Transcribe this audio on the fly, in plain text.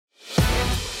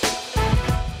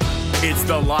It's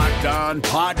the Locked On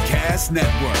Podcast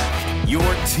Network, your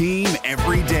team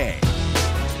every day.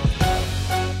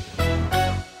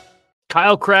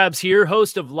 Kyle Krabs here,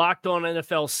 host of Locked On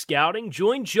NFL Scouting.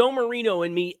 Join Joe Marino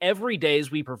and me every day as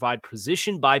we provide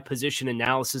position-by-position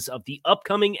analysis of the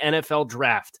upcoming NFL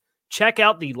Draft. Check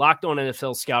out the Locked On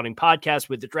NFL Scouting podcast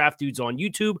with the Draft Dudes on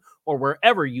YouTube or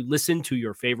wherever you listen to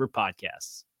your favorite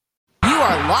podcasts. You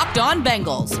are Locked On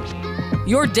Bengals,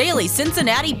 your daily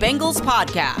Cincinnati Bengals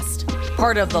podcast.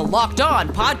 Part of the Locked On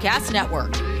Podcast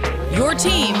Network, your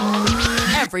team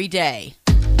every day.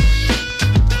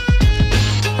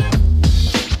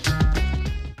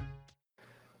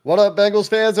 What up, Bengals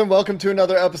fans, and welcome to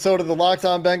another episode of the Locked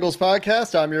On Bengals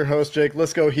podcast. I'm your host, Jake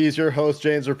Lisco. He's your host,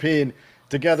 James Rapine.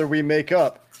 Together, we make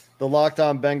up the Locked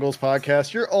On Bengals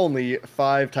podcast, your only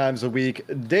 5 times a week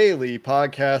daily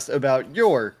podcast about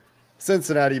your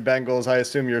Cincinnati Bengals. I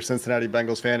assume you're a Cincinnati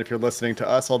Bengals fan if you're listening to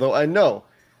us, although I know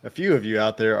a few of you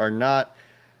out there are not.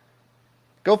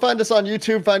 Go find us on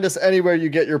YouTube. Find us anywhere you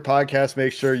get your podcast.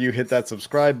 Make sure you hit that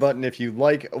subscribe button if you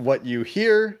like what you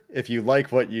hear, if you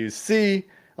like what you see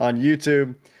on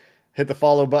YouTube. Hit the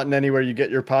follow button anywhere you get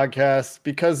your podcasts,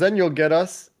 because then you'll get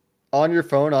us on your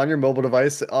phone, on your mobile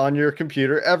device, on your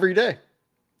computer every day.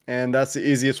 And that's the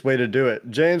easiest way to do it.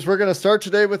 James, we're going to start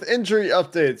today with injury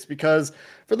updates because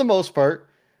for the most part,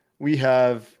 we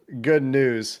have good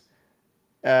news,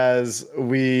 as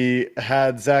we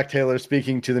had Zach Taylor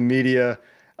speaking to the media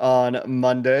on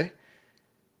Monday.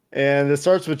 And it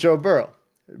starts with Joe Burrow.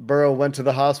 Burrow went to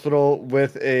the hospital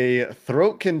with a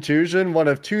throat contusion, one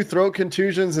of 2 throat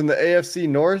contusions in the AFC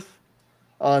North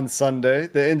on Sunday.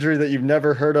 The injury that you've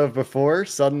never heard of before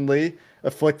suddenly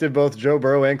afflicted both Joe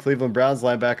Burrow and Cleveland Browns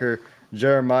linebacker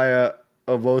Jeremiah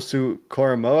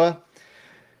Owusu-Koramoah,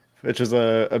 which is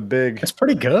a big... That's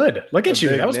pretty good. Look at you.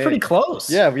 That was name. Pretty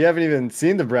close. Yeah, we haven't even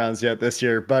seen the Browns yet this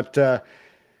year, but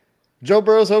Joe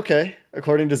Burrow's okay.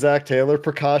 According to Zach Taylor,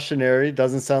 precautionary.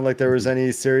 Doesn't sound like there was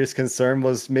any serious concern.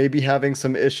 Was maybe having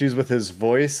some issues with his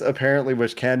voice, apparently,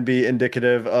 which can be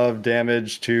indicative of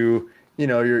damage to, you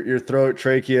know, your throat,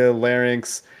 trachea,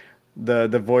 larynx, the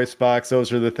voice box.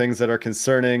 Those are the things that are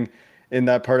concerning in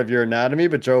that part of your anatomy.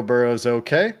 But Joe Burrow's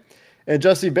okay. And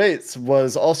Jesse Bates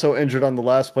was also injured on the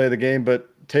last play of the game, but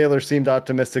Taylor seemed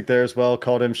optimistic there as well.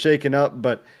 Called him shaken up,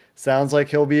 but sounds like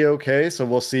he'll be okay. So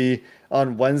we'll see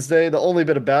on Wednesday. The only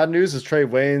bit of bad news is Trey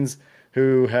Waynes,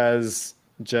 who has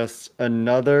just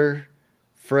another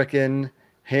frickin'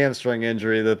 hamstring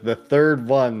injury, the third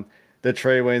one that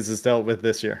Trey Waynes has dealt with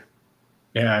this year.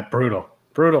 Yeah, brutal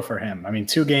for him. I mean,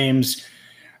 2 games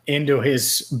into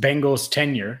his Bengals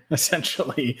tenure,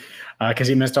 essentially, because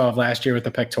he missed all of last year with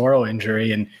the pectoral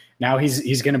injury, and now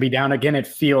he's going to be down again, it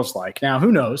feels like. Now,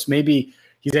 who knows? Maybe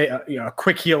he's a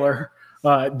quick healer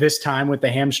this time with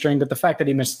the hamstring, but the fact that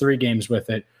he missed 3 games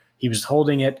with it, he was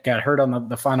holding it, got hurt on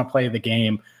the final play of the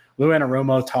game. Lou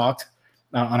Anarumo talked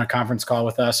on a conference call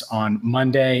with us on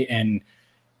Monday, and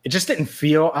it just didn't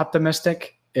feel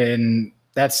optimistic, and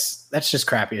that's just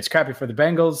crappy. It's crappy for the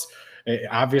Bengals.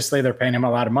 Obviously, they're paying him a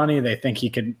lot of money. They think he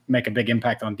could make a big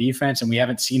impact on defense, and we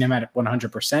haven't seen him at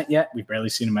 100% yet. We've barely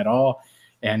seen him at all,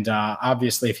 and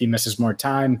obviously, if he misses more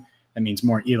time, that means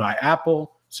more Eli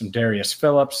Apple, some Darius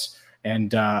Phillips,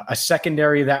 and a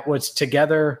secondary that was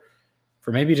together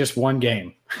for maybe just 1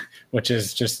 game, which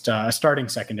is just a starting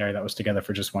secondary that was together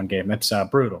for just 1 game. That's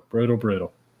brutal.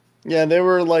 Yeah, they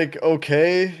were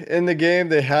okay in the game.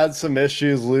 They had some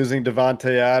issues losing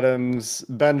Davante Adams.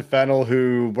 Ben Fennell,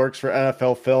 who works for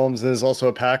NFL Films, is also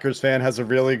a Packers fan, has a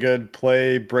really good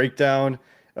play breakdown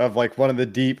of one of the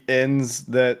deep ends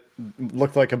that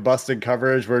looked like a busted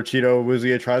coverage where Cheeto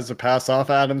Awuzie tries to pass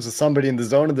off Adams to somebody in the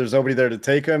zone and there's nobody there to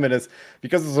take him. And it's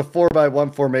because it's a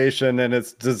 4-by-1 formation and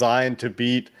it's designed to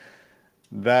beat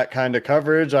that kind of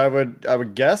coverage, I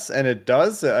would guess. And it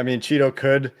does. I mean, Cheeto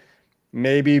could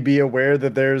maybe be aware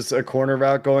that there's a corner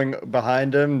route going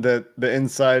behind him that the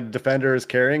inside defender is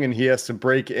carrying and he has to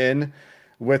break in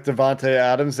with Davante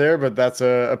Adams there. But that's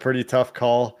a pretty tough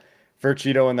call for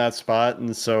Cheeto in that spot.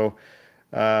 And so,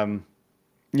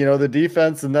 the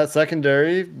defense in that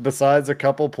secondary, besides a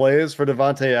couple plays for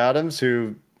Davante Adams,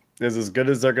 who is as good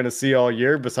as they're going to see all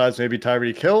year, besides maybe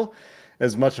Tyreek Hill,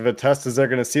 as much of a test as they're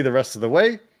going to see the rest of the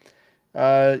way,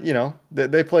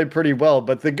 they played pretty well.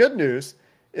 But the good news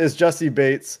is Jesse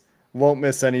Bates won't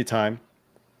miss any time.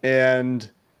 And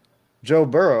Joe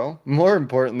Burrow, more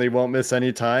importantly, won't miss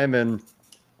any time. And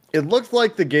it looks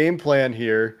like the game plan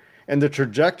here and the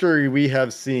trajectory we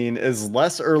have seen is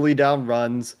less early down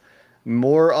runs,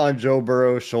 more on Joe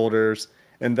Burrow's shoulders.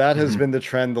 And that has been the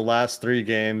trend the last 3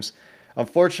 games.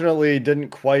 Unfortunately, didn't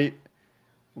quite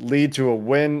lead to a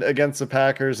win against the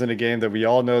Packers in a game that we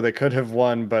all know they could have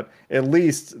won, but at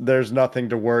least there's nothing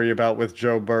to worry about with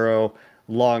Joe Burrow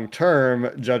long term,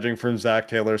 judging from Zach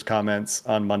Taylor's comments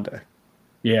on Monday.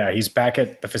 Yeah, he's back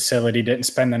at the facility, didn't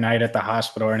spend the night at the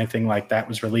hospital or anything like that,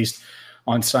 was released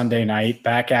on Sunday night,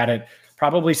 back at it,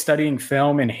 probably studying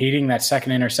film and hating that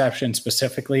second interception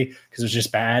specifically because it was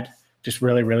just bad, just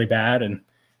really, really bad. And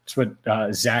that's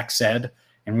what Zach said,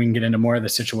 and we can get into more of the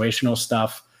situational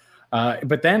stuff.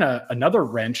 But then another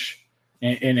wrench,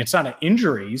 and it's not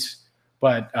injuries,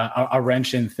 but a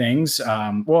wrench in things.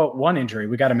 One injury,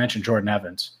 we got to mention Jordan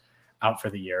Evans out for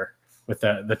the year with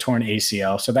the torn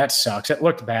ACL. So that sucks. It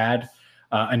looked bad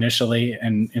initially.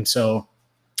 And so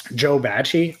Joe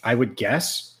Bacci, I would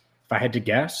guess, if I had to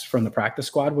guess, from the practice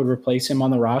squad would replace him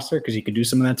on the roster because he could do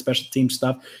some of that special team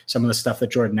stuff, some of the stuff that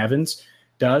Jordan Evans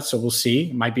does. So we'll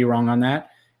see. Might be wrong on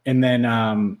that. And then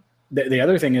the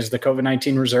other thing is the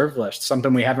COVID-19 reserve list,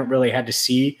 something we haven't really had to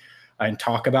see and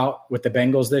talk about with the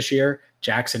Bengals this year.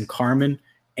 Jackson Carman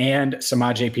and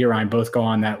Samaje Perine both go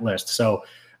on that list. So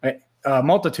a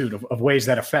multitude of ways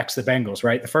that affects the Bengals,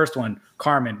 right? The first one,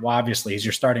 Carman, well, obviously, he's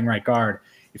your starting right guard.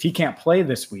 If he can't play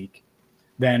this week,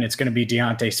 then it's going to be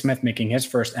Deontay Smith making his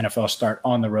first NFL start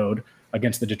on the road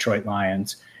against the Detroit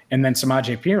Lions. And then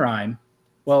Samaje Perine,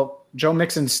 well, Joe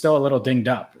Mixon's still a little dinged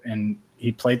up, and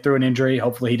he played through an injury.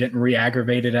 Hopefully he didn't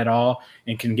re-aggravate it at all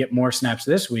and can get more snaps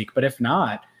this week. But if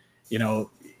not,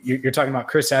 you're talking about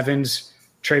Chris Evans,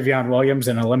 Travion Williams,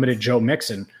 and a limited Joe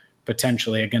Mixon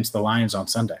potentially against the Lions on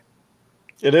Sunday.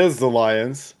 It is the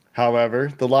Lions.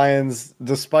 However, the Lions,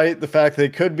 despite the fact they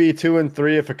could be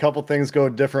 2-3 if a couple things go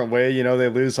a different way, they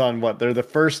lose on what? They're the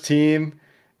first team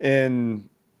in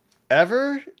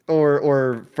ever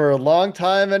or for a long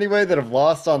time anyway that have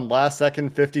lost on last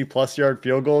second 50+ yard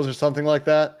field goals or something like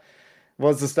that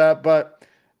was the stat. But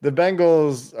the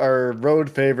Bengals are road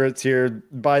favorites here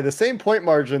by the same point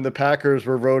margin the Packers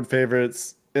were road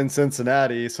favorites in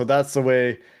Cincinnati. So that's the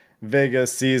way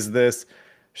Vegas sees this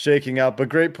shaking out. But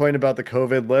great point about the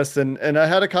COVID list. And I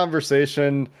had a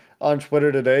conversation on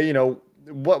Twitter today,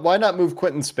 why not move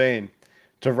Quentin Spain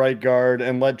to right guard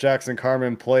and let Jackson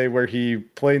Carman play where he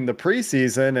played in the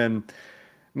preseason? And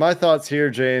my thoughts here,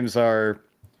 James, are...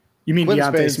 You mean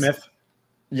Deontay Smith?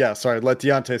 Yeah, sorry. Let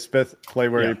Deontay Smith play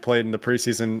where he played in the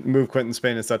preseason, move Quentin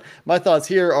Spain instead. My thoughts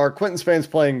here are Quentin Spain's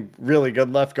playing really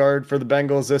good left guard for the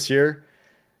Bengals this year.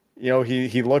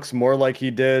 He looks more like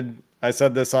he did... I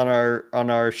said this on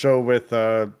our show with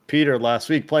Peter last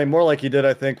week, playing more like he did,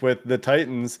 I think, with the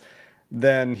Titans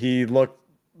than he looked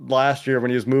last year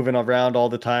when he was moving around all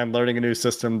the time, learning a new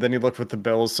system. Then he looked with the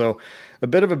Bills. So a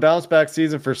bit of a bounce back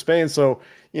season for Spain. So,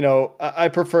 I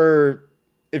prefer,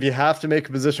 if you have to make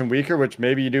a position weaker, which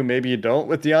maybe you do, maybe you don't,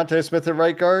 with Deontay Smith at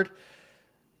right guard,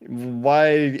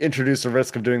 why introduce the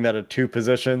risk of doing that at two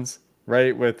positions,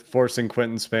 right? With forcing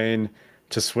Quentin Spain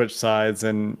to switch sides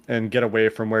and get away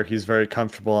from where he's very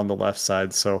comfortable on the left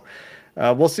side. So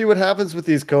we'll see what happens with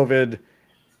these COVID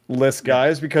list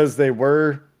guys, because they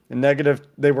were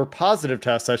positive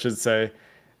tests, I should say.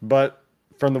 But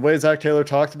from the way Zach Taylor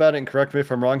talked about it, and correct me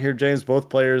if I'm wrong here, James, both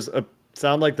players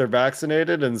sound like they're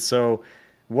vaccinated. And so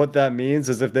what that means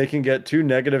is if they can get 2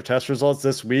 negative test results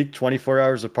this week, 24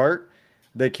 hours apart,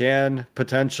 they can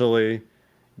potentially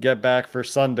get back for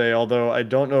Sunday, although I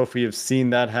don't know if we have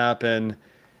seen that happen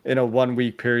in a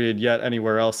 1-week period yet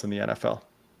anywhere else in the NFL.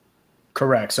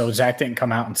 Correct. So Zach didn't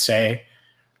come out and say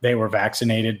they were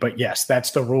vaccinated, but yes,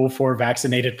 that's the rule for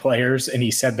vaccinated players. And he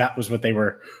said that was what they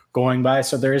were going by.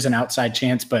 So there is an outside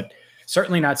chance, but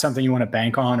certainly not something you want to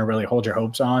bank on or really hold your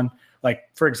hopes on. Like,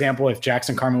 for example, if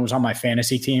Jackson Carman was on my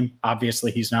fantasy team,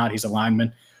 obviously he's not, he's a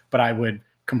lineman, but I would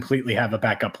completely have a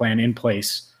backup plan in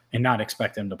place and not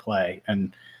expect him to play.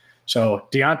 And so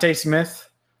Deontay Smith,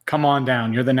 come on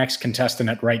down. You're the next contestant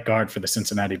at right guard for the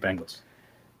Cincinnati Bengals.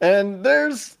 And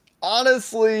there's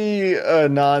honestly a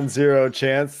non-zero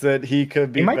chance that he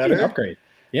could be better. He might be an upgrade.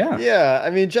 Yeah. Yeah. I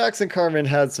mean, Jackson Carman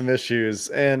had some issues,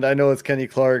 and I know it's Kenny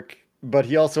Clark, but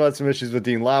he also had some issues with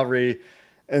Dean Lowry.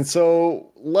 And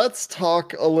so let's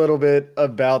talk a little bit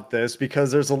about this,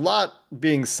 because there's a lot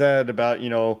being said about,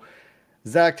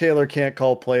 Zach Taylor can't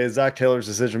call plays. Zach Taylor's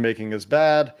decision-making is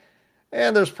bad.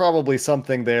 And there's probably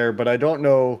something there, but I don't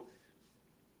know,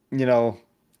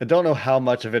 I don't know how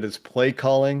much of it is play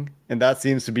calling, and that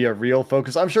seems to be a real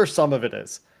focus. I'm sure some of it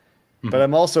is, but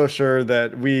I'm also sure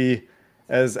that we,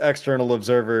 as external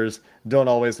observers, don't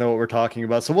always know what we're talking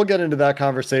about. So we'll get into that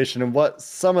conversation and what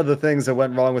some of the things that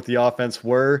went wrong with the offense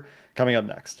were coming up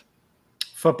next.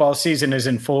 Football season is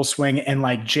in full swing, and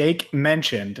like Jake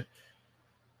mentioned,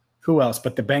 who else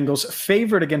but the Bengals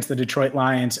favored against the Detroit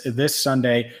Lions this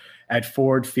Sunday at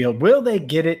Ford Field. Will they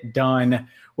get it done?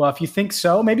 Well, if you think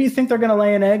so, maybe you think they're going to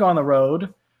lay an egg on the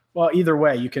road. Well, either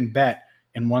way, you can bet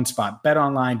in one spot,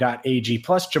 betonline.ag.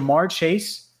 Plus, Jamar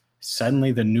Chase,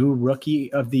 suddenly the new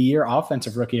rookie of the year,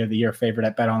 offensive rookie of the year favorite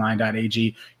at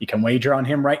betonline.ag. You can wager on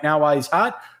him right now while he's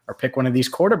hot, or pick one of these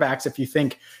quarterbacks if you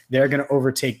think they're going to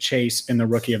overtake Chase in the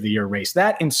rookie of the year race.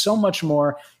 That and so much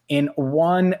more in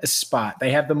one spot.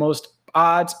 They have the most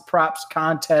odds, props,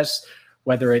 contests,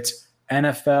 whether it's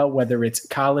NFL, whether it's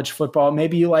college football.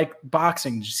 Maybe you like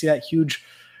boxing. Did you see that huge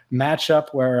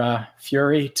matchup where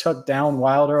Fury took down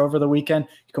Wilder over the weekend?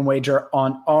 You can wager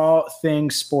on all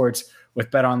things sports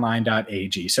with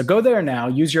betonline.ag. So go there now,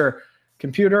 use your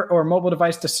computer or mobile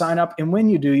device to sign up. And when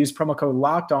you do, use promo code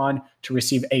Locked On to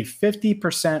receive a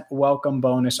 50% welcome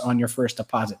bonus on your first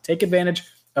deposit. Take advantage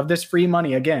of this free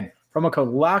money. Again, promo code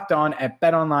Locked On at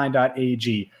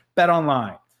betonline.ag.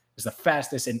 BetOnline is the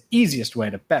fastest and easiest way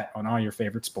to bet on all your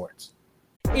favorite sports.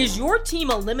 Is your team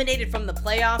eliminated from the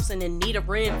playoffs and in need of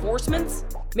reinforcements?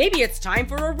 Maybe it's time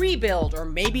for a rebuild, or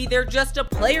maybe they're just a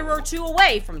player or two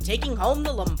away from taking home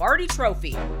the Lombardi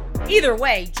Trophy. Either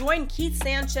way, join Keith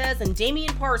Sanchez and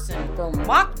Damian Parson for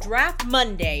Mock Draft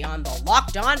Monday on the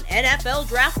Locked On NFL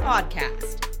Draft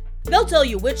Podcast. They'll tell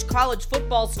you which college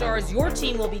football stars your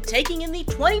team will be taking in the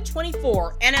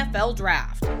 2024 NFL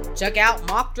Draft. Check out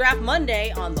Mock Draft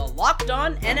Monday on the Locked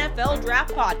On NFL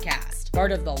Draft Podcast,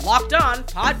 part of the Locked On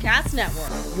Podcast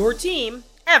Network, your team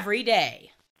every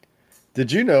day.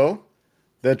 Did you know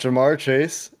that Jamar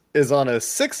Chase is on a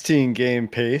 16-game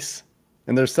pace,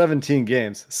 and there's 17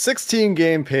 games,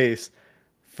 16-game pace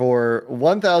for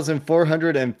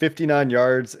 1,459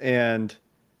 yards and,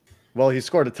 well, he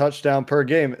scored a touchdown per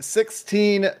game,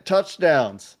 16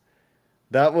 touchdowns.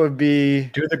 That would be...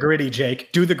 Do the gritty,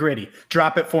 Jake. Do the gritty.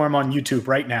 Drop it for him on YouTube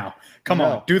right now. Come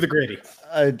on, do the gritty.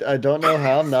 I don't know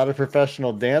how. I'm not a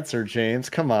professional dancer, James.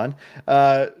 Come on.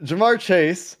 Jamar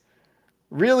Chase,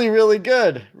 really, really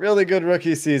good. Really good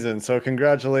rookie season. So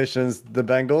congratulations, the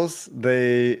Bengals.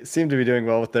 They seem to be doing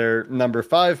well with their number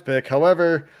 5 pick.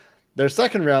 However, their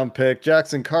second-round pick,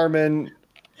 Jackson Carman,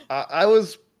 I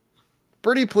was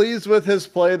pretty pleased with his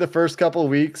play the first couple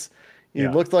weeks. He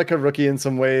looked like a rookie in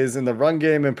some ways. In the run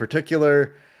game in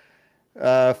particular,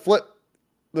 flipped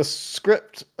the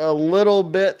script a little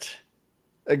bit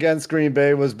against Green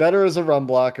Bay, was better as a run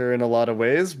blocker in a lot of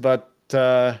ways, but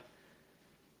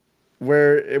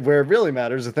where it really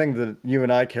matters, the thing that you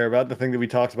and I care about, the thing that we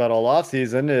talked about all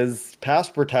offseason, is pass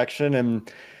protection,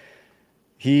 and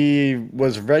he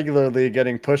was regularly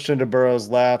getting pushed into Burrow's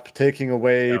lap, taking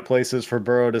away places for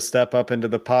Burrow to step up into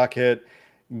the pocket,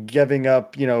 giving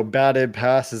up, batted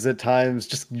passes at times,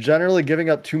 just generally giving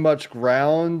up too much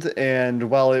ground. And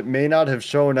while it may not have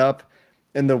shown up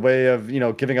in the way of,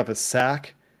 giving up a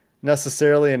sack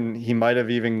necessarily, and he might have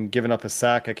even given up a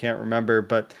sack, I can't remember,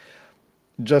 but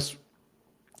just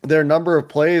there are a number of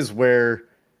plays where,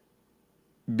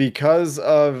 because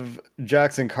of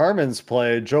Jackson Carman's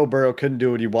play, Joe Burrow couldn't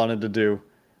do what he wanted to do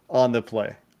on the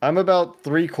play. I'm about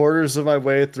 3/4 of my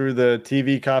way through the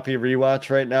TV copy rewatch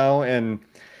right now, and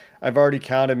I've already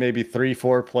counted maybe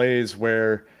 3-4 plays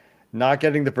where not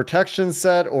getting the protection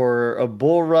set or a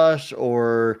bull rush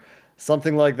or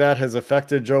something like that has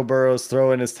affected Joe Burrow's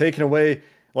throw and has taken away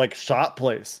like shot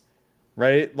plays,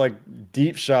 right? Like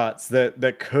deep shots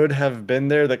that could have been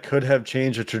there, that could have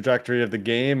changed the trajectory of the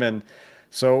game. And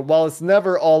so while it's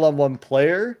never all on one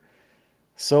player,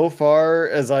 so far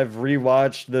as I've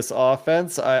rewatched this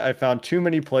offense, I found too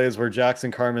many plays where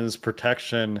Jackson Carman's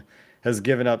protection has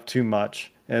given up too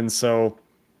much. And so,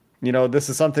 this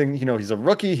is something, he's a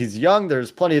rookie, he's young,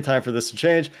 there's plenty of time for this to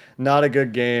change. Not a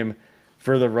good game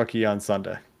for the rookie on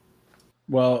Sunday.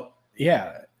 Well,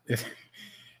 yeah.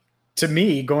 To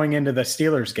me, going into the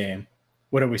Steelers game,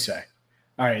 what do we say?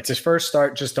 All right, it's his first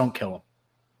start, just don't kill him.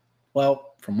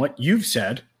 Well, from what you've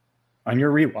said on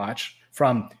your rewatch,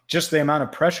 from just the amount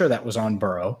of pressure that was on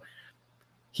Burrow,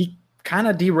 he kind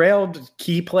of derailed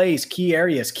key plays, key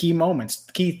areas, key moments,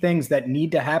 key things that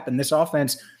need to happen. This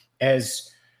offense, as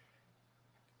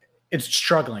it's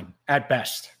struggling at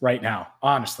best right now,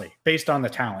 honestly, based on the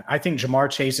talent. I think Jamar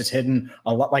Chase is hidden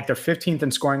a lot, like they're 15th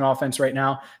in scoring offense right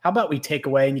now. How about we take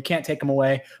away, and you can't take them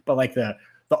away, but like the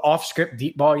off-script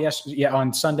deep ball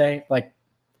on Sunday, like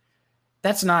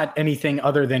that's not anything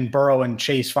other than Burrow and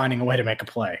Chase finding a way to make a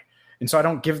play. And so I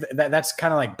don't give that. That's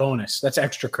kind of like bonus. That's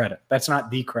extra credit. That's not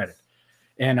the credit.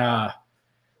 And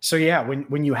so, yeah,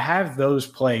 when you have those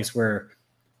plays where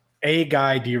a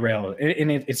guy derailed,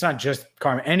 and it's not just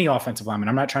Carman, any offensive lineman,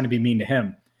 I'm not trying to be mean to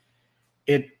him,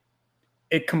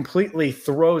 it completely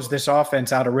throws this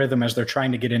offense out of rhythm as they're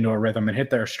trying to get into a rhythm and hit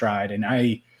their stride.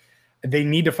 And they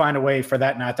need to find a way for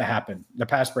that not to happen. The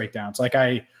pass breakdowns.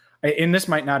 And this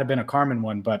might not have been a Carmen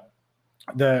one, but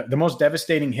the most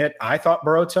devastating hit I thought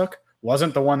Burrow took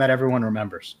wasn't the one that everyone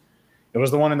remembers. It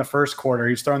was the one in the first quarter.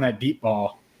 He was throwing that deep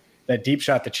ball, that deep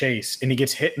shot to Chase, and he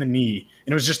gets hit in the knee.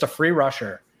 And it was just a free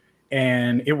rusher.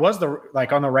 And it was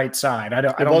on the right side. I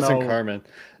don't know. It wasn't Carmen.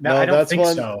 No, I don't think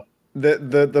so.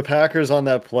 The Packers on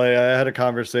that play, I had a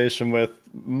conversation with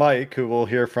Mike, who we'll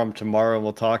hear from tomorrow, and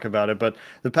we'll talk about it. But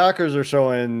the Packers are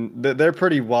showing that they're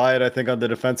pretty wide, I think, on the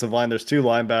defensive line. There's 2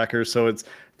 linebackers, so it's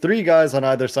 3 guys on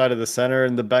either side of the center,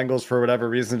 and the Bengals, for whatever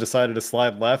reason, decided to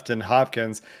slide left, and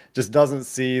Hopkins just doesn't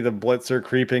see the blitzer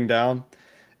creeping down.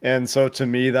 And so to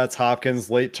me, that's Hopkins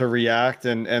late to react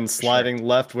and sliding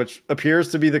left, which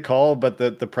appears to be the call, but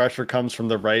the pressure comes from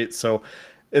the right. So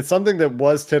it's something that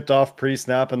was tipped off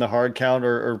pre-snap in the hard count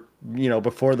or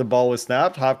before the ball was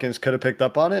snapped. Hopkins could have picked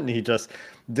up on it, and he just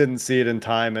didn't see it in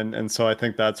time. And so I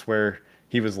think that's where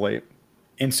he was late.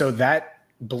 And so that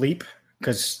bleep,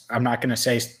 because I'm not going to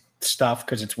say stuff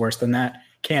because it's worse than that,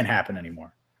 can't happen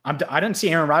anymore. I didn't see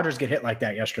Aaron Rodgers get hit like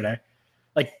that yesterday.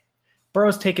 Like,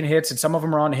 Burrow's taking hits, and some of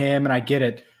them are on him, and I get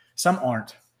it. Some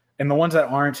aren't. And the ones that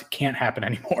aren't can't happen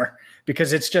anymore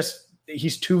because it's just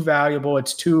he's too valuable.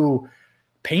 It's too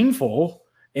painful.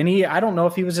 And I don't know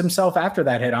if he was himself after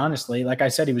that hit, honestly. Like I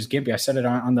said, he was gimpy. I said it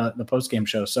on the post-game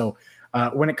show. So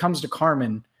when it comes to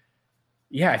Carmen,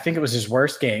 yeah, I think it was his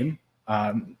worst game.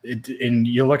 And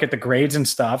you look at the grades and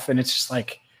stuff, and it's just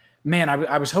like, man,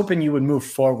 I was hoping you would move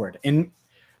forward. And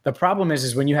the problem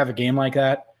is when you have a game like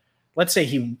that, let's say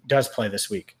he does play this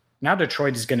week. Now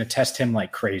Detroit is going to test him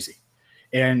like crazy.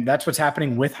 And that's what's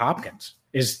happening with Hopkins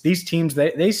is these teams,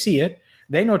 they see it.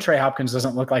 They know Trey Hopkins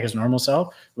doesn't look like his normal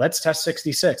self. Let's test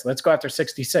 66. Let's go after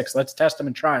 66. Let's test him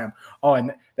and try him. Oh,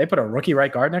 and they put a rookie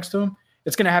right guard next to him.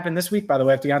 It's going to happen this week, by the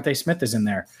way, if Deontay Smith is in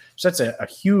there. So that's a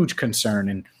huge concern.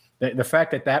 And the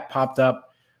fact that popped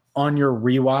up on your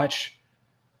rewatch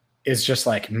is just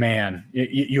like, man,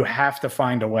 you have to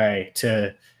find a way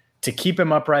to keep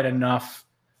him upright enough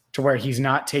to where he's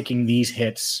not taking these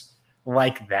hits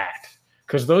like that.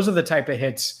 Because those are the type of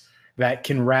hits that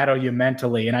can rattle you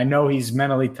mentally. And I know he's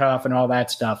mentally tough and all that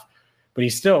stuff, but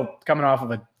he's still coming off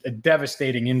of a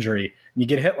devastating injury. And you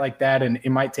get hit like that, and it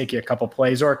might take you a couple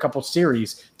plays or a couple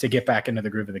series to get back into the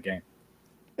groove of the game.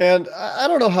 And I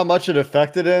don't know how much it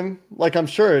affected him. Like, I'm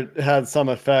sure it had some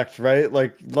effect, right?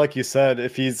 Like you said,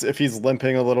 if he's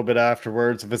limping a little bit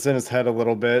afterwards, if it's in his head a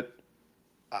little bit,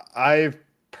 I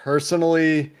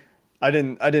personally, I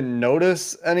didn't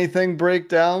notice anything break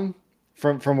down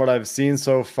from what I've seen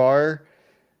so far.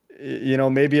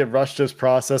 Maybe it rushed his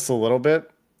process a little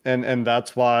bit, and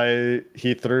that's why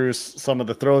he threw some of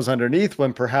the throws underneath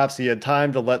when perhaps he had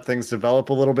time to let things develop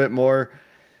a little bit more.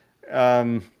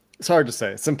 It's hard to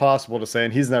say. It's impossible to say,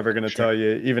 and he's never going to tell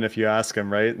you, even if you ask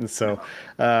him, right? And so,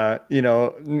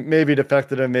 maybe it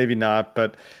affected him, maybe not.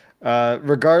 But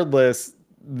regardless,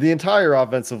 the entire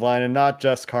offensive line, and not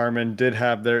just Carmen, did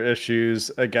have their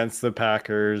issues against the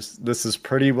Packers. This is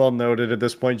pretty well noted at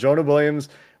this point. Jonah Williams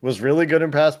was really good in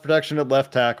pass protection at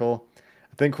left tackle.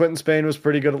 I think Quentin Spain was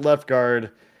pretty good at left guard.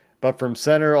 But from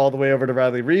center all the way over to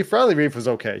Riley Reiff was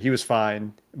okay. He was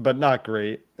fine, but not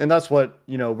great. And that's what,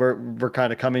 we're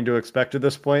kind of coming to expect at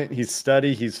this point. He's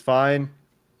steady. He's fine.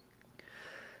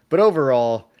 But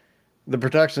overall, the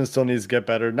protection still needs to get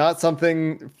better. Not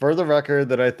something, for the record,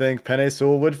 that I think Penei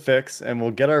Sewell would fix. And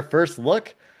we'll get our first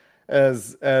look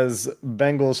as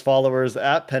Bengals followers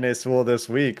at Penei Sewell this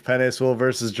week. Penei Sewell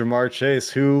versus Jamar Chase.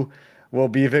 Who will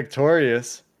be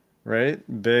victorious, right?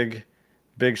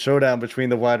 Big showdown between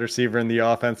the wide receiver and the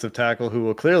offensive tackle, who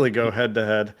will clearly go head to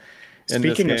head.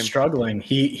 Speaking of struggling,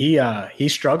 he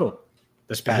struggled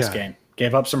this past game.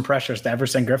 Gave up some pressures to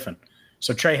Everson Griffin.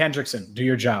 So Trey Hendrickson, do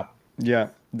your job. Yeah,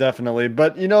 definitely.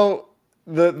 But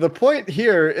the point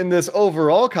here in this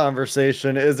overall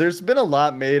conversation is there's been a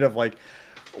lot made of like,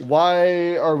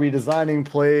 why are we designing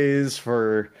plays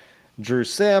for Drew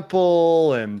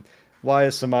Sample, and why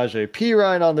is Samaje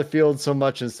Perine on the field so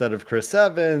much instead of Chris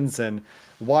Evans, and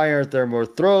why aren't there more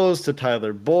throws to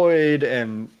Tyler Boyd?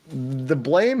 And the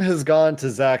blame has gone to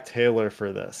Zach Taylor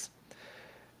for this.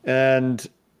 And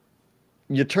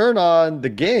you turn on the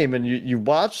game and you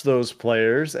watch those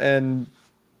players, and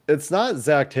it's not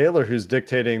Zach Taylor who's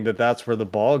dictating that that's where the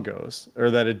ball goes or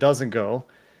that it doesn't go.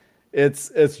 It's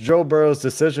Joe Burrow's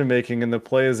decision-making in the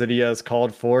plays that he has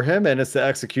called for him, and it's the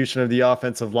execution of the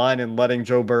offensive line and letting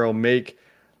Joe Burrow make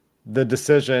the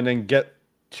decision and get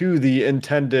to the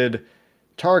intended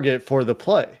target for the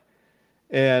play.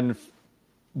 And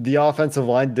the offensive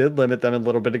line did limit them a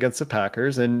little bit against the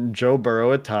Packers, and Joe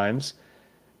Burrow at times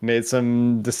made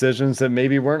some decisions that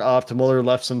maybe weren't optimal or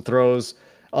left some throws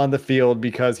on the field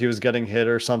because he was getting hit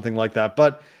or something like that.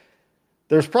 But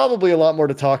there's probably a lot more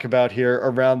to talk about here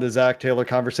around the Zach Taylor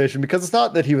conversation, because it's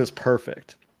not that he was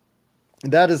perfect.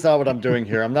 That is not what I'm doing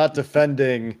here. I'm not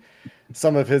defending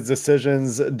some of his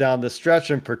decisions down the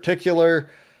stretch in particular,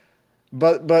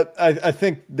 but I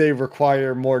think they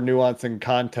require more nuance and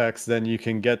context than you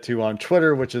can get to on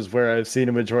Twitter, which is where I've seen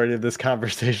a majority of this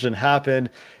conversation happen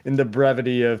in the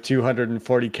brevity of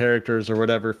 240 characters or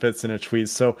whatever fits in a tweet.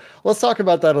 So let's talk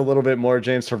about that a little bit more,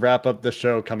 James, to wrap up the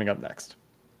show coming up next.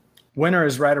 Winter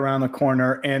is right around the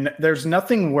corner, and there's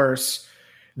nothing worse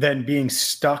than being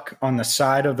stuck on the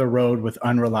side of the road with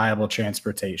unreliable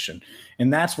transportation.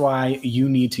 And that's why you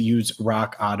need to use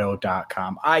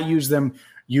rockauto.com. I use them.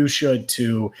 You should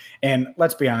too. And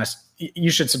let's be honest, you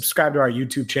should subscribe to our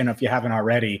YouTube channel if you haven't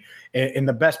already. And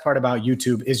the best part about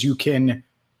YouTube is you can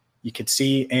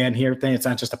see and hear things. It's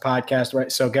not just a podcast,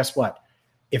 right? So guess what?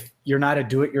 If you're not a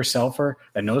do-it-yourselfer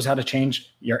that knows how to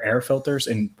change your air filters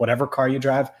in whatever car you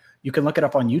drive, you can look it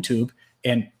up on YouTube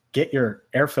and get your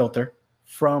air filter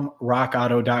from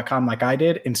rockauto.com like I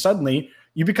did. And suddenly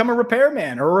you become a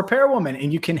repairman or a repairwoman,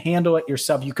 and you can handle it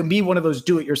yourself. You can be one of those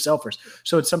do-it-yourselfers.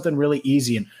 So it's something really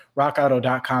easy, and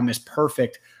rockauto.com is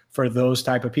perfect for those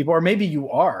type of people. Or maybe you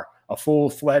are a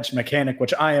full-fledged mechanic,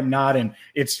 which I am not, and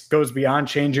it goes beyond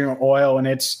changing oil, and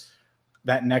it's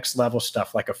that next level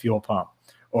stuff like a fuel pump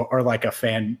or like a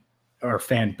fan or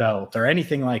fan belt or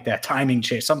anything like that, timing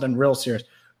change, something real serious.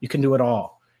 You can do it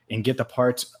all and get the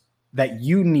parts that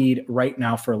you need right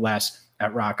now for less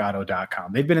at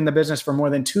rockauto.com. They've been in the business for more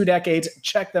than 2 decades.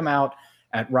 Check them out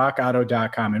at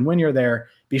rockauto.com. And when you're there,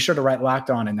 be sure to write Locked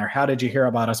On in there. How did you hear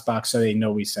about us box so they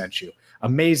know we sent you?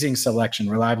 Amazing selection,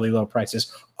 reliably low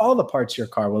prices, all the parts your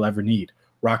car will ever need.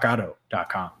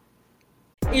 rockauto.com.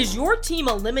 Is your team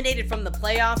eliminated from the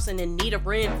playoffs and in need of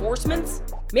reinforcements?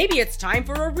 Maybe it's time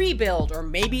for a rebuild, or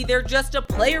maybe they're just a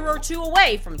player or two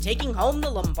away from taking home the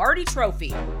Lombardi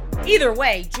Trophy. Either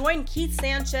way, join Keith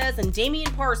Sanchez and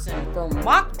Damian Parson for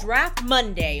Mock Draft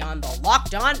Monday on the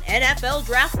Locked On NFL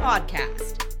Draft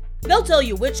Podcast. They'll tell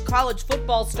you which college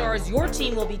football stars your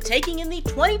team will be taking in the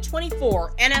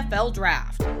 2024 NFL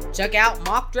Draft. Check out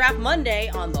Mock Draft Monday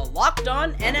on the Locked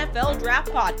On NFL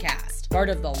Draft Podcast, part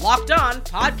of the Locked On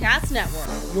Podcast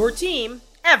Network, your team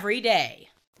every day.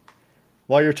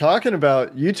 While you're talking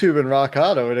about YouTube and Rock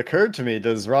Auto, it occurred to me,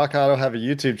 does Rock Auto have a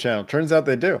YouTube channel? Turns out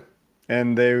they do.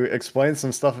 And they explain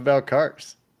some stuff about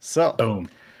cars. So, Boom.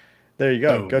 There you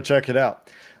go. Boom. Go check it out.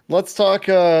 Let's talk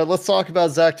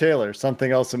about Zach Taylor.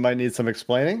 Something else that might need some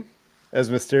explaining, as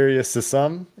mysterious to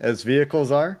some as vehicles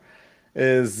are,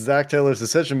 is Zach Taylor's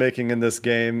decision making in this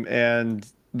game. And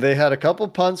they had a couple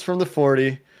punts from the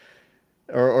 40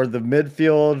 or the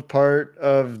midfield part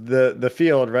of the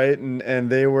field, right? And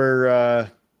they were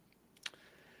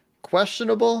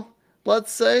questionable,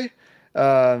 let's say.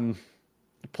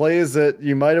 Plays that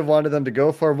you might have wanted them to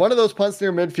go for. One of those punts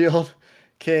near midfield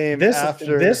came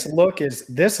after. This look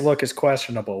is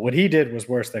questionable. What he did was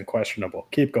worse than questionable.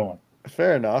 Keep going.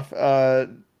 Fair enough.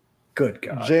 Good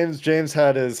God. James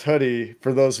had his hoodie,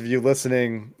 for those of you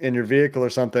listening in your vehicle or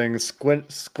something,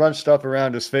 scrunched up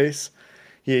around his face.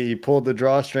 He pulled the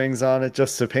drawstrings on it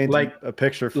just to paint a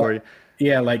picture for you.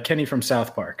 Yeah, like Kenny from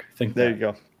South Park. There you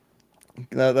go.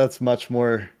 That's much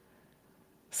more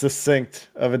succinct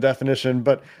of a definition,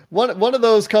 but one of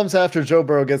those comes after Joe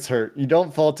Burrow gets hurt. You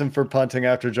don't fault him for punting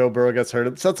after Joe Burrow gets hurt.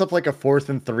 It sets up like a 4th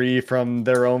and 3 from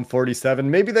their own 47.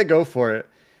 Maybe they go for it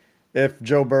if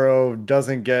Joe Burrow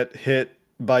doesn't get hit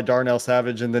by Darnell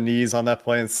Savage in the knees on that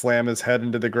play and slam his head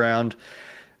into the ground.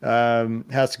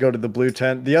 Has to go to the blue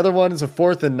tent. The other one is a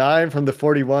 4th and 9 from the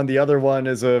 41. The other one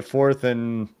is a 4th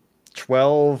and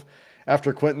 12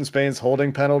 after Quentin Spain's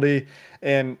holding penalty.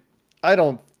 And I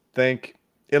don't think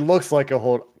it looks like a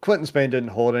hold. Quentin Spain didn't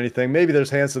hold anything. Maybe there's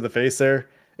hands to the face there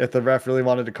if the ref really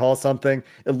wanted to call something.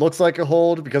 It looks like a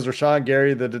hold because Rashawn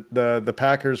Gary, the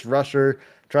Packers rusher,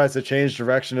 tries to change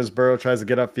direction as Burrow tries to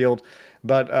get upfield.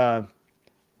 But,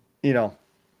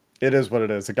 it is what it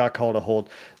is. It got called a hold.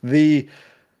 The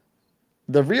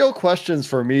real questions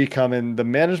for me come in the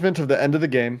management of the end of the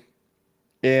game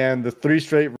and the 3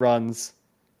 straight runs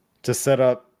to set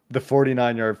up the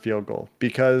 49-yard field goal,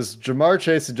 because Jamar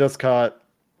Chase had just caught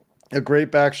a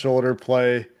great back shoulder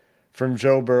play from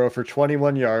Joe Burrow for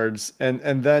 21 yards, and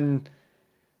then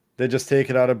they just take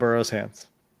it out of Burrow's hands.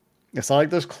 It's not like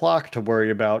there's clock to worry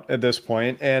about at this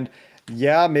point. And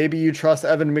yeah, maybe you trust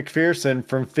Evan McPherson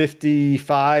from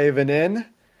 55 and in.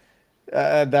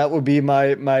 That would be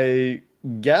my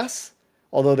guess.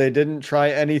 Although they didn't try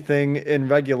anything in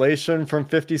regulation from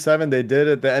 57, they did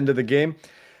at the end of the game.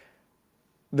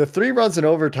 the 3 runs in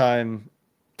overtime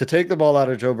to take the ball out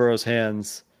of Joe Burrow's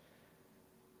hands,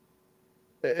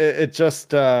 it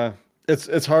just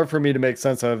it's hard for me to make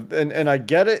sense of. And I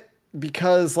get it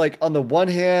because, like, on the one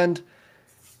hand,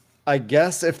 I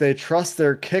guess if they trust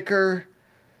their kicker,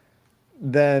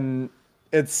 then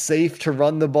it's safe to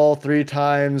run the ball 3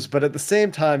 times. But at the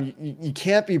same time, you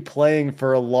can't be playing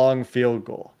for a long field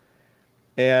goal.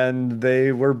 And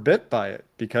they were bit by it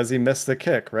because he missed the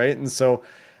kick, right? And so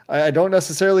I don't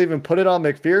necessarily even put it on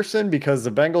McPherson because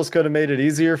the Bengals could have made it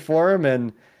easier for him,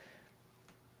 and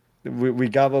we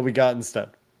got what we got instead.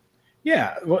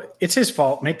 Yeah, well, it's his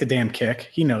fault. Make the damn kick.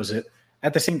 He knows it.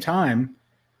 At the same time,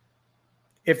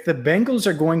 if the Bengals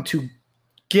are going to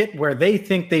get where they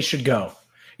think they should go,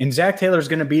 and Zach Taylor's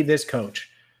going to be this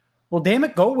coach, well, damn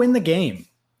it, go win the game.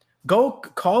 Go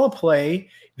call a play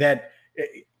that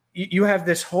you have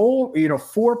this whole,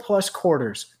 4+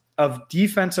 quarters of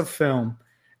defensive film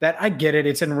that I get it.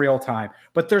 It's in real time,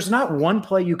 but there's not one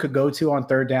play you could go to on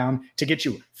third down to get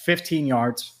you 15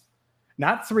 yards,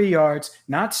 not 3 yards,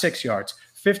 not 6 yards,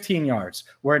 15 yards,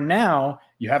 where now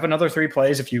you have another 3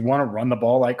 plays if you want to run the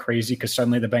ball like crazy because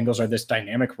suddenly the Bengals are this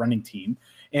dynamic running team.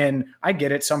 And I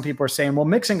get it. Some people are saying, well,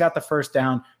 Mixon got the first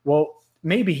down. Well,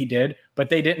 maybe he did, but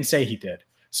they didn't say he did.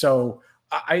 So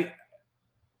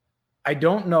I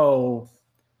don't know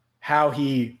how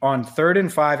he, on 3rd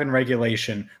and 5 in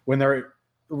regulation, when they're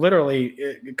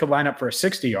literally could line up for a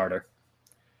 60-yarder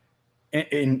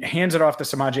and hands it off to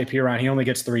Samaje Perine, he only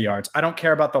gets 3 yards. I don't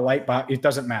care about the light box. It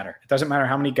doesn't matter. It doesn't matter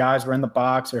how many guys were in the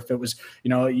box or if it was,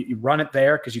 you run it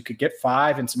there because you could get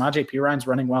 5 and Samaje Perine's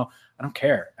running well. I don't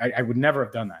care. I would never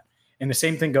have done that. And the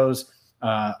same thing goes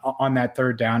on that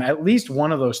third down, at least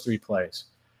one of those 3 plays.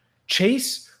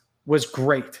 Chase was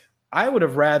great. I would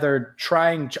have rather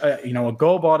trying, a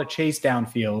go ball to Chase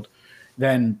downfield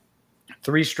than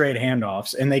 3 straight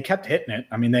handoffs, and they kept hitting it.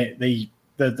 I mean, the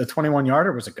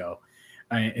 21-yarder was a go,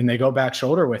 and they go back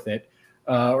shoulder with it.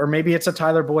 Or maybe it's a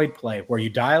Tyler Boyd play where you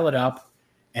dial it up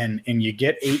and you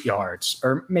get 8 yards,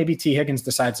 or maybe T. Higgins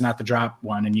decides not to drop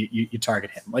one and you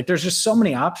target him. Like, there's just so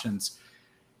many options,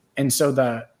 and so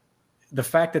the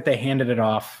fact that they handed it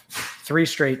off 3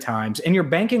 straight times, and you're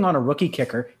banking on a rookie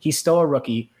kicker, he's still a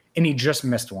rookie, and he just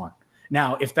missed one.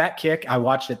 Now, if that kick, I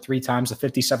watched it 3 times, a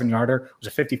 57-yarder was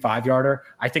a 55-yarder,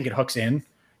 I think it hooks in.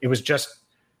 It was just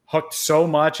hooked so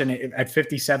much, and at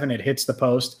 57, it hits the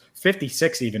post.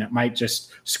 56 even, it might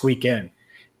just squeak in.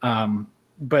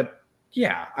 But,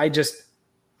 yeah,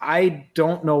 I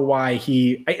don't know why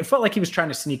it felt like he was trying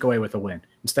to sneak away with a win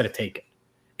instead of take it.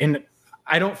 And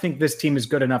I don't think this team is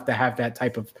good enough to have that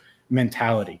type of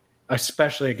mentality,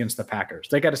 especially against the Packers.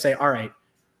 They got to say, all right,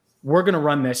 we're going to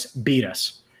run this, beat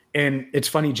us. And it's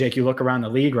funny, Jake, you look around the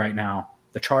league right now,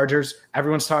 the Chargers,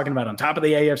 everyone's talking about on top of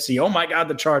the AFC. Oh my God,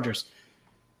 the Chargers.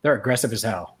 They're aggressive as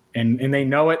hell. And they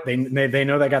know it. They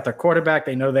know they got their quarterback.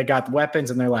 They know they got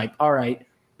weapons, and they're like, all right,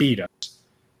 beat us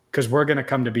because we're going to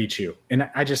come to beat you. And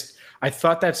I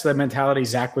thought that's the mentality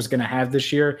Zach was going to have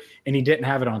this year, and he didn't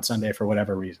have it on Sunday for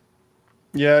whatever reason.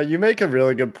 Yeah, you make a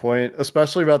really good point,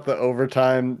 especially about the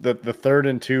overtime, the 3rd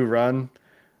and 2 run.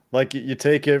 Like, you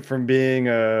take it from being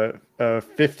a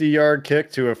 50-yard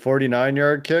kick to a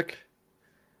 49-yard kick.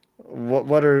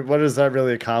 What is that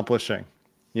really accomplishing?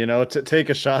 To take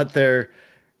a shot there,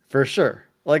 for sure.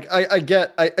 Like, I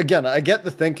get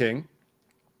the thinking,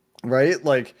 right?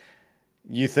 Like,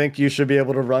 you think you should be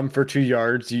able to run for 2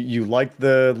 yards. You like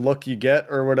the look you get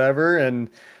or whatever, and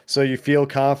so you feel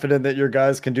confident that your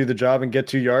guys can do the job and get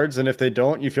 2 yards. And if they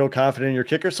don't, you feel confident in your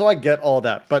kicker. So I get all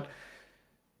that, but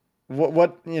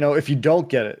what if you don't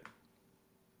get it,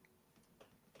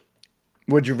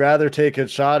 would you rather take a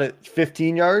shot at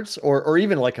 15 yards or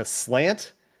even like a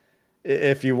slant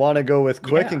if you want to go with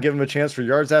quick and give them a chance for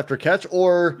yards after catch,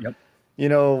 or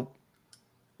you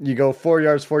go 4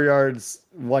 yards,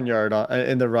 1 yard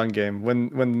in the run game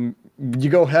when you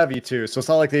go heavy too. So it's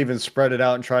not like they even spread it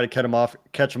out and try to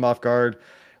catch them off guard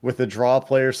with a draw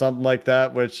play or something like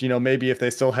that, which, maybe if they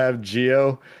still have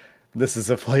Gio, this is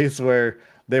a place where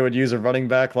they would use a running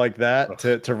back like that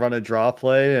to run a draw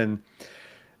play. And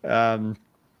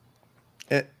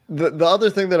the other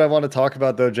thing that I want to talk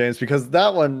about, though, James, because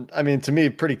that one, I mean, to me,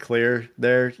 pretty clear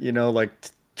there,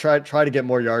 try to get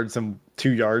more yards than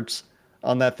 2 yards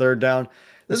on that third down.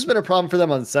 This has been a problem for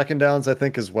them on second downs, I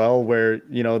think, as well, where,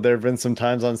 there have been some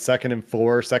times on 2nd and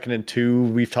 4, 2nd and 2,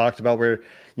 we've talked about where,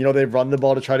 they run the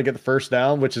ball to try to get the first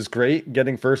down, which is great.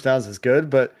 Getting first downs is good,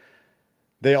 but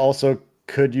they also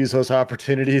could use those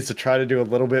opportunities to try to do a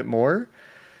little bit more.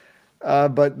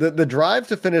 But the drive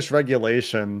to finish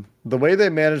regulation, the way they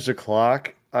managed the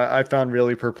clock, I found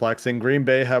really perplexing. Green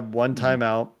Bay had one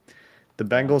timeout. The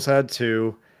Bengals had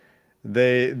 2.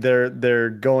 They're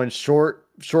going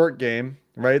short game,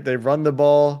 right? They run the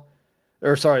ball,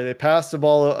 they pass the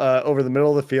ball over the middle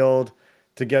of the field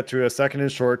to get to a 2nd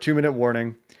and short, 2-minute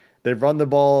warning. They run the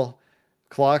ball,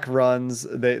 clock runs.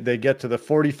 They get to the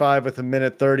 45 with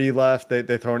 1:30 left.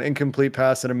 They throw an incomplete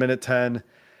pass at 1:10.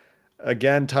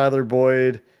 Again, Tyler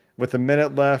Boyd with 1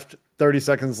 minute left. 30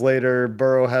 seconds later,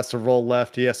 Burrow has to roll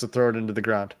left. He has to throw it into the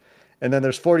ground. And then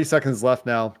there's 40 seconds left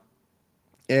now.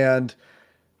 And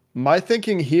my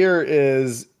thinking here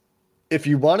is if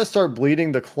you want to start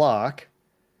bleeding the clock,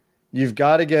 you've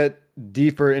got to get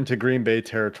deeper into Green Bay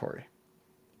territory.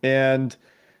 And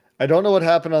I don't know what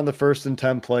happened on the 1st and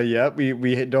 10 play yet.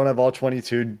 We don't have all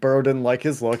 22. Burrow didn't like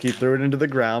his look. He threw it into the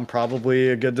ground. Probably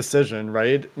a good decision,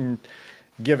 right? And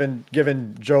given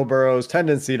Joe Burrow's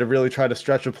tendency to really try to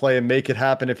stretch a play and make it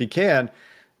happen if he can,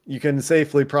 you can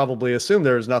safely probably assume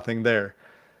there was nothing there.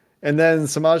 And then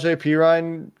Samaje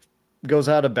Perine goes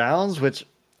out of bounds, which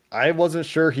I wasn't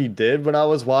sure he did when I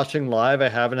was watching live. I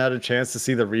haven't had a chance to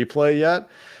see the replay yet.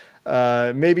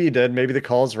 Maybe he did. Maybe the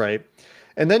call's right.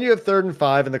 And then you have 3rd and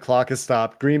 5 and the clock is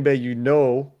stopped. Green Bay,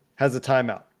 has a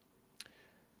timeout.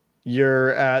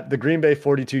 You're at the Green Bay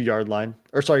 42-yard line.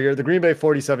 You're at the Green Bay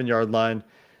 47-yard line.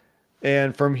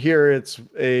 And from here, it's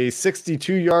a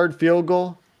 62-yard field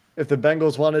goal. If the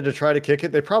Bengals wanted to try to kick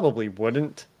it, they probably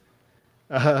wouldn't.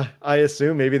 I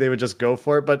assume maybe they would just go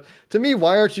for it. But to me,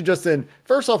 why aren't you just in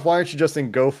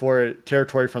go for it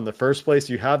territory from the first place?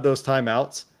 You have those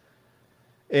timeouts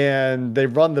and they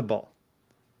run the ball.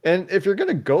 And if you're going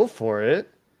to go for it,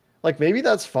 like maybe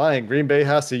that's fine. Green Bay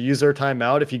has to use their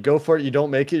timeout. If you go for it, you don't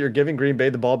make it, you're giving Green Bay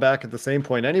the ball back at the same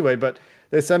point anyway. But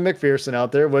they send McPherson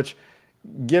out there, which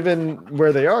given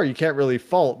where they are, you can't really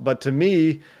fault. But to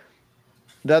me,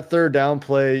 that 3rd down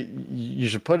play, you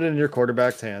should put it in your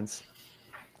quarterback's hands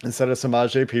instead of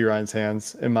Samaje Perine's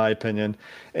hands, in my opinion.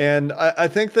 And I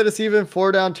think that it's even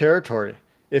 4 down territory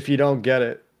if you don't get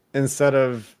it, instead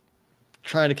of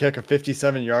trying to kick a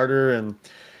 57-yarder. And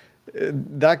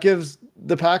that gives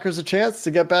the Packers a chance to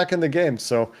get back in the game.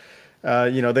 So,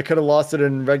 they could have lost it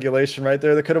in regulation right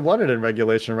there. They could have won it in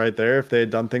regulation right there if they had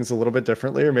done things a little bit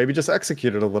differently, or maybe just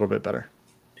executed a little bit better.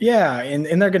 Yeah,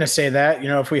 and they're going to say that,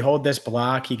 if we hold this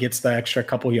block, he gets the extra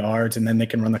couple yards, and then they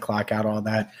can run the clock out, all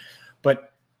that.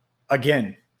 But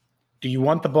again, do you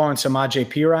want the ball in Samaje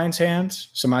Perine's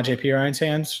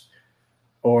hands,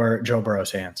 or Joe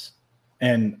Burrow's hands?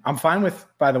 And I'm fine with,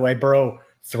 by the way, Burrow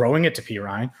throwing it to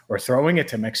Perine or throwing it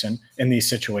to Mixon in these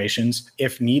situations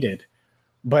if needed.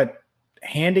 But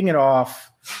handing it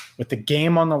off with the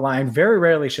game on the line, very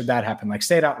rarely should that happen. Like,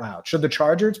 say it out loud. Should the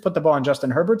Chargers put the ball in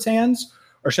Justin Herbert's hands,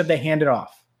 or should they hand it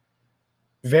off?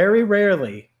 Very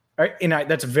rarely. Right? And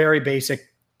that's a very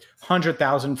basic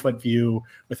 100,000-foot view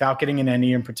without getting in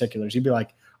any in particulars. You'd be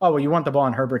like, oh, well, you want the ball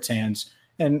in Herbert's hands,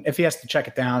 and if he has to check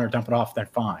it down or dump it off, then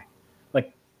fine.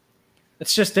 Like,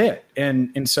 that's just it.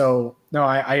 And so, no,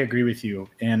 I agree with you.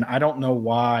 And I don't know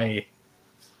why.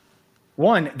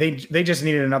 One, they just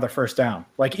needed another 1st down.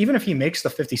 Like, even if he makes the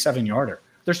 57-yarder,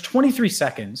 there's 23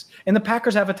 seconds, and the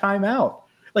Packers have a timeout.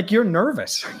 Like, you're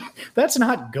nervous. That's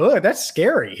not good. That's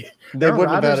scary. They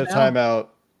wouldn't have had a timeout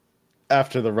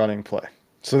after the running play.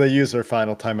 So they used their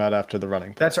final timeout after the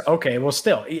running play. That's okay. Well,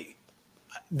 still,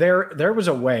 there was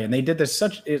a way, and they did this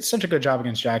it's such a good job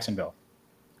against Jacksonville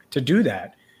to do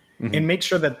that and make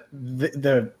sure that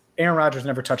the Aaron Rodgers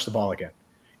never touched the ball again.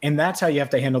 And that's how you have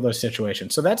to handle those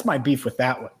situations. So that's my beef with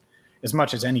that one as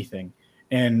much as anything.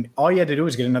 And all you had to do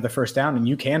was get another 1st down, and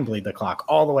you can bleed the clock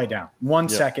all the way down. 1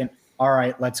 second. All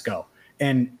right, let's go.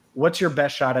 And what's your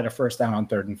best shot at a 1st down on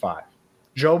 3rd and 5?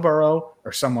 Joe Burrow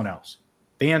or someone else?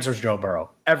 The answer is Joe Burrow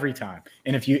every time.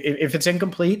 And if it's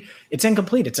incomplete, it's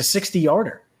incomplete. It's a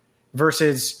 60-yarder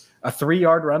versus a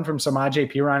 3-yard run from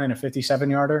Samaje Perine and a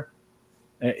 57-yarder.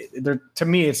 To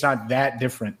me, it's not that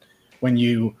different when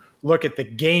you look at the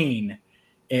gain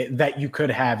that you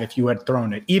could have if you had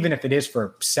thrown it, even if it is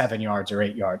for 7 yards or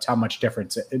 8 yards, how much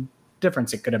difference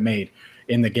it could have made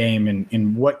in the game and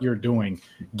in what you're doing,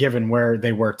 given where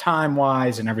they were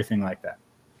time-wise and everything like that.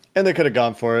 And they could have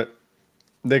gone for it.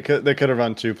 They could have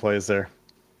run 2 plays there.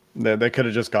 They could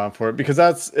have just gone for it, because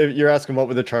that's, if you're asking what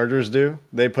would the Chargers do,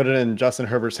 they put it in Justin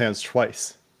Herbert's hands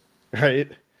twice,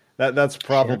 right? That's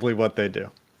probably what they do.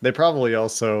 They probably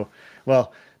also,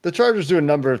 well, the Chargers do a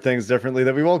number of things differently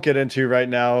that we won't get into right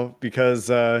now because,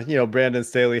 Brandon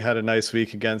Staley had a nice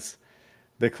week against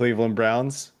the Cleveland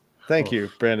Browns. Thank you,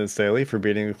 Brandon Staley, for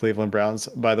beating the Cleveland Browns,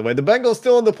 by the way. The Bengals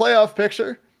still in the playoff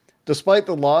picture. Despite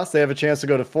the loss, they have a chance to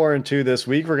go to 4-2 this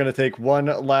week. We're going to take one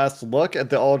last look at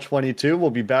the All-22.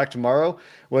 We'll be back tomorrow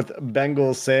with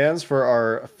Bengals Sands for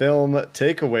our film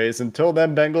takeaways. Until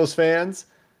then, Bengals fans,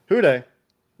 hooday,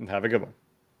 and have a good one.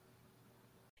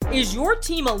 Is your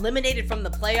team eliminated from the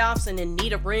playoffs and in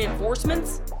need of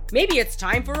reinforcements? Maybe it's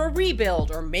time for a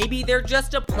rebuild, or maybe they're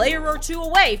just a player or two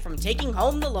away from taking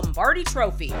home the Lombardi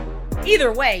Trophy.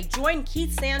 Either way, join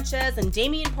Keith Sanchez and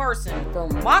Damian Parson for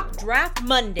Mock Draft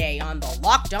Monday on the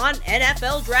Locked On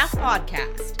NFL Draft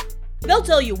Podcast. They'll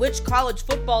tell you which college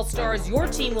football stars your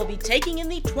team will be taking in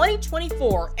the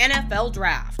 2024 NFL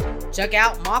Draft. Check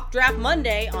out Mock Draft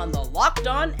Monday on the Locked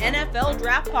On NFL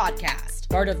Draft Podcast,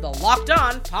 part of the Locked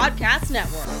On Podcast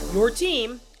Network, your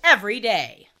team every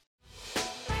day.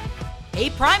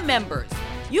 Hey, Prime members,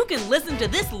 you can listen to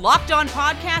this Locked On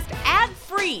podcast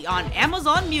ad-free on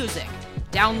Amazon Music.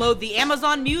 Download the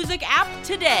Amazon Music app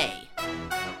today.